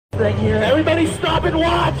thing here. Everybody stop and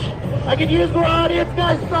watch. I can use more audience,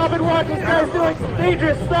 guys. Stop and watch. This guy's doing some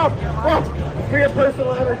dangerous stuff. Well, for your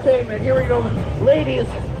personal entertainment, here we go. Ladies,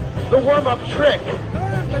 the warm-up trick.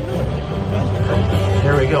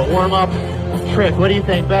 Here we go, warm-up trick. What do you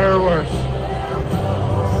think, better or worse?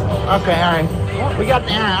 Okay, all right. We got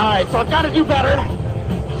that. All right, so I've got to do better.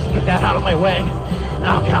 Get that out of my way.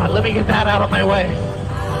 Oh, God, let me get that out of my way.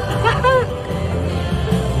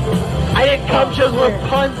 I didn't come just with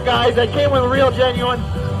puns, guys. I came with real, genuine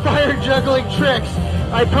fire juggling tricks.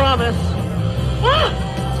 I promise.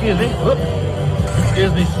 Excuse me.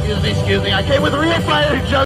 Excuse me. I came with real fire juggling.